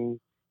Jackson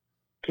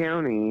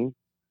County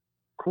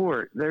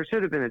court. There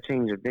should have been a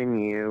change of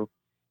venue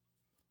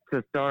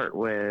to start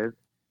with,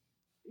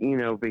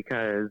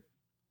 because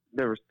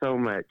there was so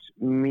much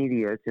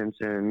media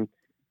attention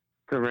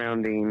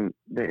surrounding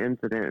the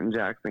incident in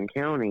Jackson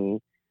County,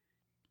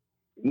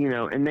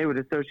 and they would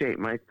associate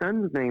my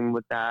son's name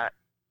with that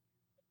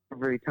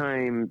every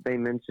time they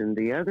mentioned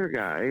the other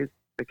guys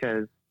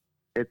because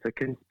it's a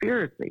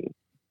conspiracy,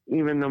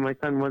 even though my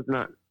son was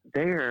not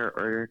there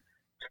or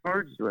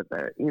charged with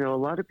it. A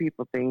lot of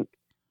people think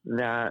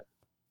that,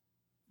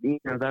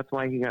 that's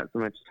why he got so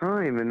much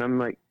time. And I'm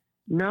like,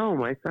 no,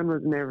 my son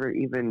was never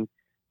even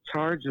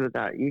charged with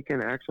that. You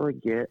can actually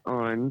get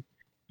on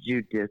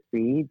judici.com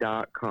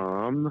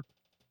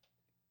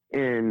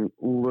and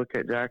look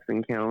at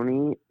Jackson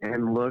County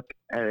and look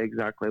at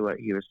exactly what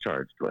he was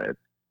charged with,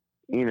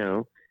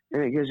 and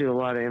it gives you a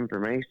lot of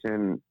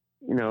information,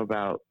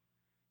 about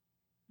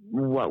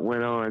what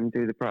went on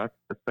through the process.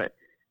 But,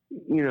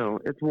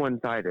 it's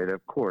one-sided,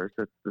 of course.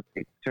 It's the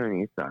state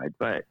attorney's side.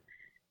 But,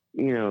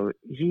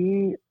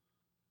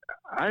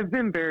 I've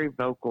been very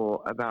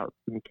vocal about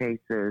some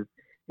cases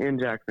in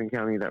Jackson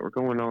County that were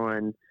going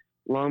on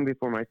long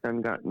before my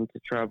son got into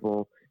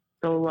trouble.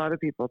 So a lot of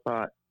people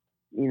thought,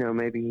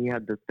 maybe he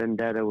had this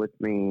vendetta with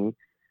me.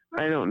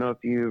 I don't know if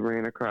you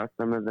ran across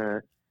some of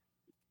the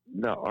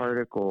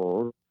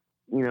articles.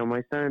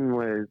 My son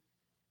was,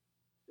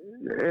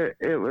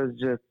 it was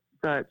just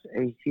such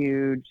a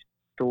huge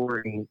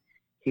story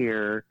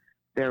here.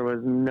 He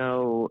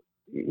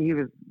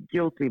was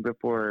guilty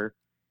before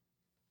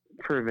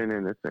proven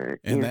innocent.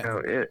 And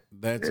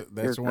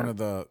that's one of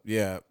the,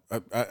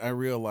 I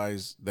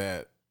realize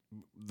that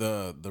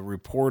the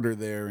reporter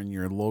there in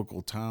your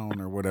local town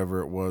or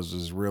whatever it was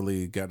is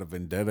really got a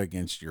vendetta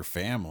against your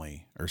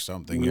family or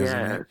something,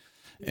 isn't it?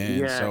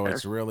 And so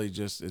it's really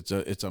just,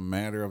 it's a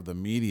matter of the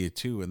media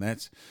too. And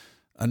that's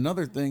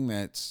another thing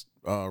that's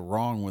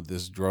wrong with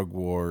this drug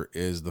war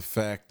is the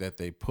fact that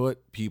they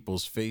put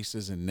people's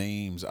faces and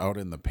names out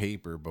in the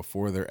paper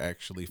before they're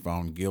actually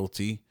found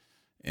guilty.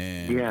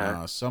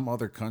 And some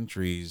other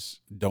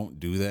countries don't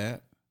do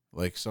that.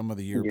 Like some of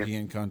the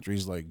European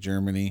countries, like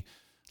Germany,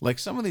 like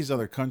some of these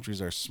other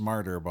countries are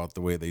smarter about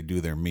the way they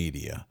do their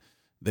media.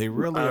 They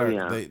really are.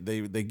 Yeah.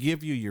 They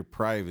give you your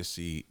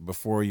privacy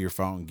before you're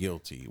found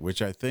guilty,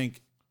 which I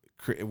think,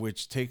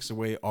 which takes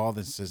away all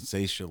the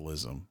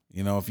sensationalism.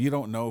 You know, if you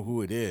don't know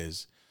who it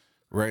is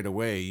right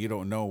away, you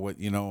don't know what,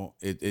 you know,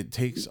 it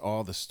takes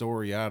all the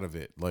story out of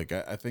it. Like,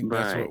 I think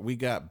that's what we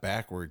got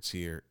backwards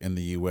here in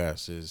the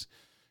U.S. is,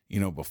 you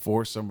know,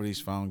 before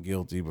somebody's found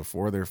guilty,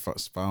 before they're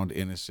found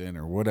innocent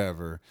or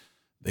whatever,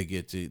 they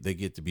get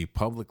to be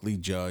publicly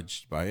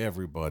judged by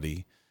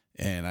everybody.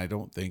 And I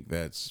don't think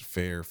that's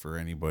fair for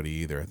anybody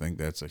either. I think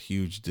that's a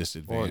huge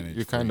disadvantage. Well,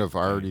 you're kind of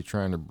already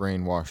trying to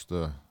brainwash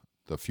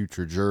the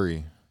future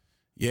jury.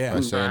 Yeah.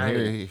 By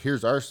saying,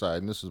 here's our side,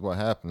 and this is what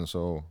happened.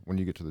 So when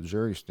you get to the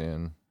jury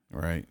stand,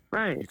 right,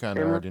 you kind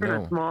of already know. We're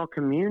in a small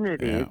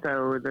community,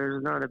 so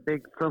there's not a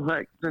big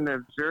selection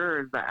of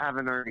jurors that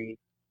haven't already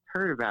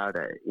heard about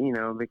it. You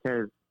know,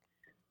 because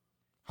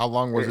how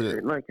long was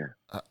it?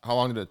 How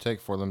long did it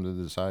take for them to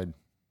decide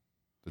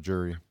the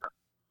jury?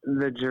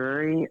 The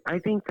jury, I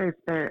think they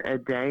spent a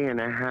day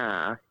and a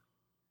half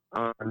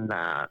on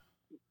that.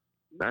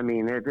 I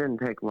mean, it didn't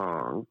take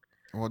long.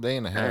 Well, a day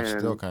and a half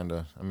still kind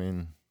of, I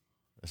mean,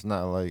 it's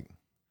not like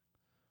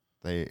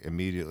they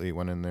immediately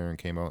went in there and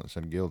came out and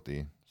said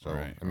guilty. So,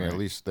 I mean, at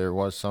least there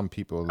was some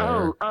people there.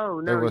 Oh,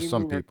 no, there was you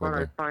some mean people as far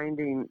there. as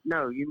finding,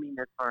 no, you mean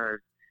as far as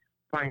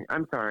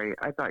I'm sorry,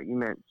 I thought you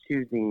meant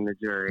choosing the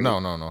jury. No.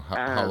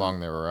 How long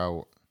they were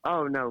out?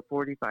 Oh, no,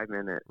 45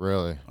 minutes.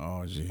 Really?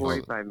 Oh, geez.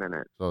 45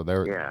 minutes. So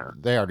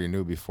they already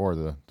knew before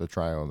the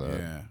trial that.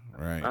 Yeah,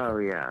 right. Oh,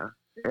 yeah.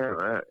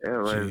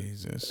 It was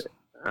Jesus.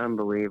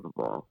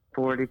 Unbelievable.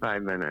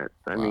 45 minutes.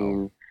 I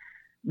mean,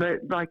 but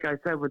like I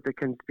said, with the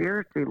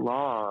conspiracy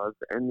laws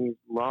and these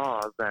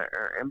laws that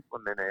are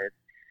implemented,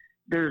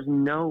 there's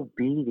no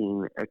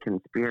beating a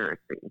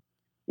conspiracy.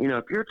 You know,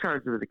 if you're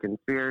charged with a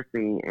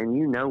conspiracy and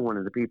you know one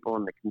of the people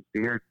in the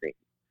conspiracy,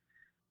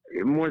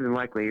 more than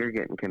likely you're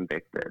getting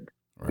convicted.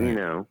 Right. You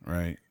know,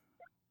 right.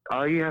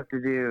 All you have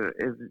to do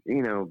is,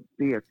 you know,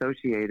 be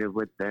associated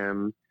with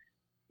them,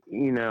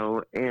 you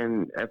know,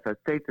 and if a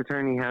state's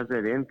attorney has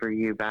it in for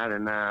you bad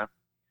enough.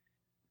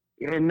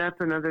 And that's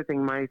another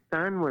thing. My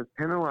son was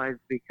penalized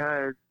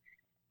because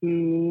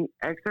he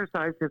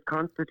exercised his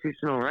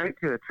constitutional right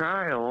to a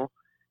trial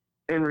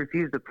and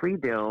refused a plea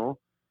deal.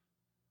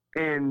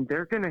 And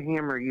they're going to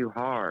hammer you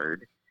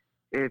hard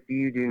if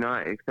you do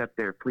not accept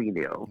their plea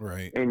deal.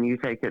 Right. And you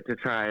take it to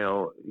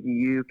trial.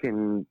 You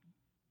can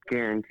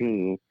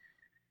guarantee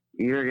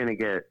you're going to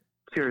get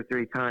 2 or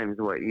 3 times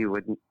what you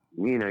would,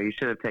 you know, you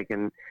should have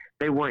taken.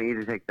 They want you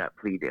to take that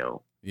plea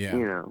deal. Yeah.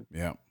 You know.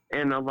 Yeah.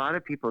 And a lot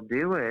of people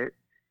do it,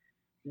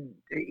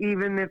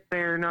 even if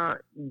they're not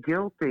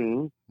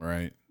guilty.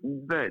 Right.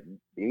 But,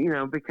 you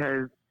know,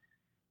 because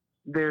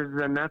there's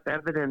enough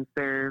evidence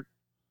there,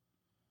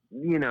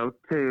 you know,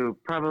 to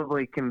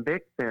probably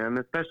convict them,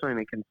 especially in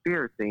a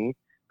conspiracy,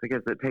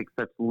 because it takes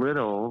such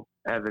little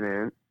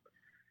evidence.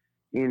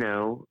 You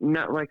know,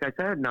 not like I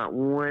said, not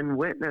one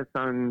witness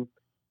on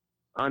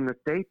the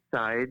state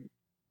side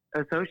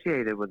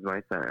associated with my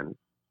son,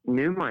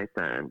 knew my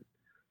son.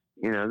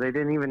 You know, they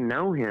didn't even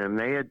know him.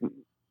 They had,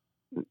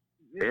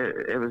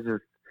 it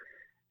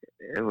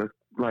was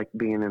like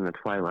being in the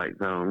Twilight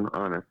Zone,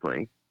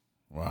 honestly.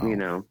 Wow. You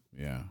know,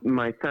 yeah.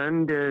 My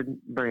son did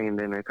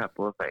Brandon a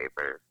couple of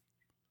favors.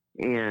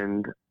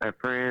 And a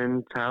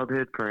friend,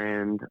 childhood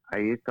friend, I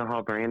used to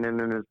haul Brandon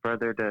and his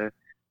brother to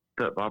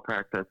football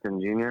practice in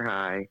junior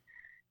high.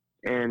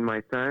 And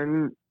my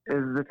son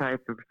is the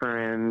type of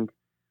friend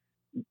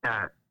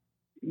that,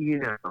 you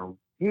know,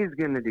 he's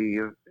going to do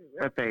you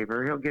a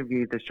favor. He'll give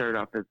you the shirt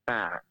off his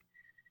back.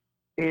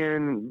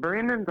 And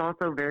Brandon's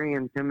also very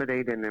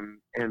intimidating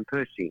and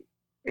pushy.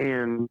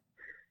 And,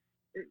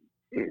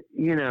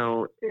 you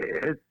know,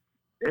 it's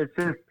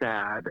just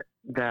sad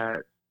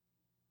that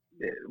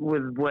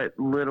with what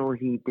little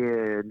he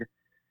did,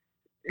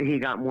 he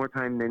got more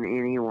time than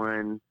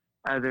anyone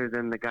other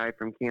than the guy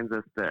from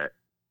Kansas that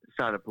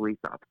shot a police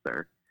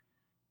officer.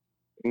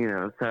 You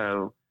know,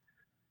 so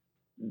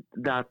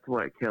that's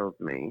what kills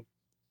me.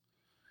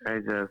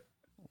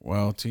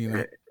 Well,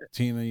 Tina,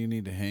 you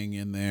need to hang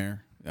in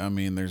there. I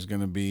mean, there's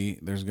gonna be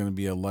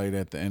a light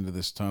at the end of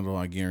this tunnel.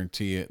 I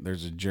guarantee it.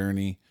 There's a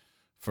journey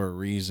for a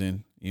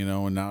reason, you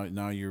know. And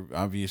now you're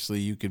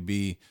obviously you could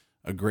be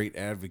a great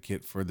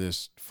advocate for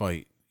this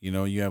fight. You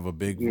know, you have a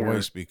big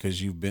voice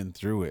because you've been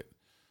through it.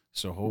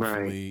 So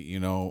hopefully, you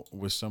know,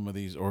 with some of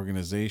these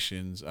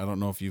organizations, I don't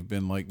know if you've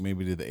been like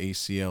maybe to the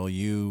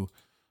ACLU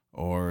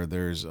or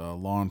there's a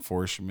law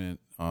enforcement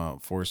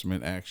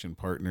action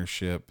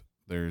partnership.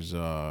 There's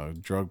a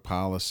drug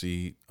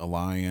policy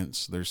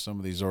alliance. There's some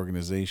of these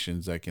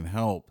organizations that can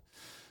help,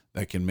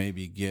 that can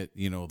maybe get,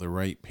 you know, the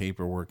right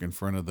paperwork in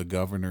front of the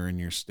governor in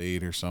your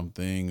state or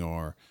something,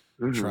 or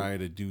try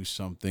to do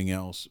something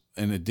else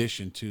in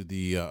addition to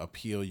the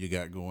appeal you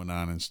got going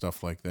on and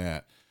stuff like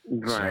that.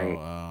 Right.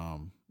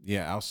 So,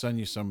 yeah, I'll send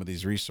you some of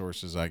these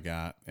resources I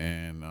got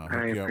and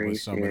hook you up with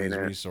some of these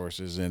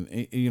resources.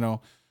 And, you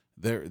know,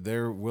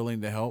 they're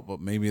willing to help, but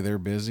maybe they're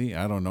busy.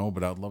 I don't know,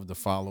 but I'd love to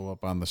follow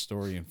up on the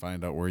story and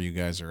find out where you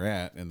guys are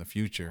at in the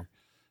future.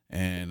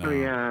 And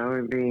I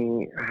would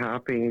be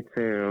happy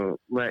to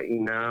let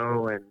you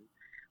know. And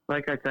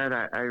like I said,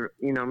 I I'm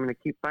going to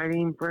keep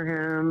fighting for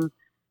him,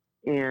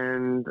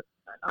 and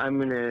I'm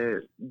going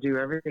to do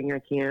everything I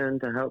can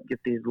to help get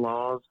these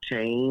laws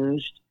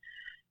changed.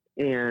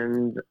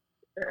 And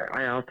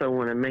I also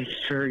want to make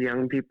sure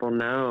young people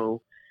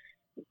know,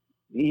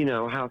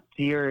 how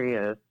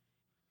serious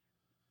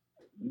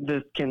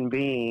this can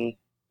be.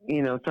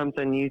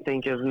 Something you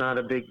think is not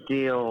a big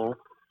deal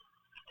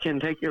can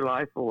take your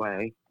life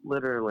away,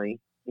 literally,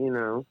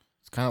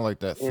 It's kind of like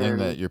that thing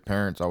that your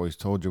parents always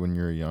told you when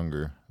you were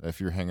younger. If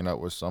you're hanging out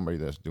with somebody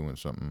that's doing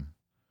something,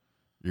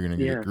 you're going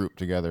to get grouped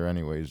together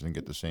anyways and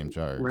get the same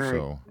charge. Right.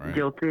 So,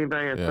 Guilty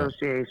by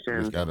association. You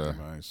just gotta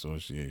by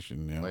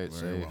association. Yeah, play it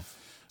very safe.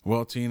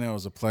 Well, Tina, it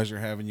was a pleasure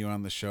having you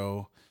on the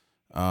show.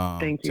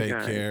 Thank you, Take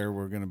guys. care.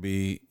 We're going to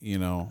be,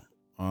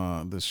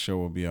 this show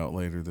will be out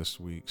later this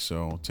week.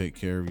 So take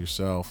care of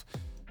yourself.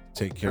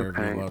 Take care of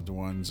your loved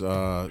ones.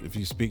 If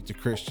you speak to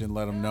Christian,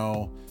 let him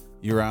know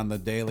you're on the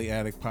Daily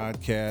Addict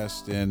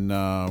podcast, and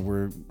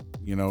we're,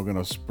 going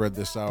to spread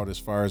this out as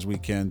far as we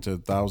can to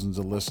thousands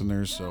of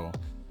listeners. So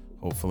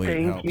hopefully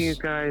it helps. Thank you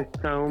guys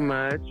so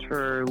much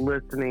for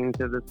listening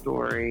to the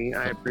story.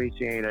 I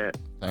appreciate it.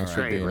 Thanks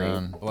for being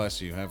on.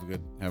 Bless you. Have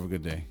a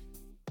good day.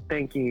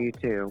 Thank you, you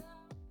too.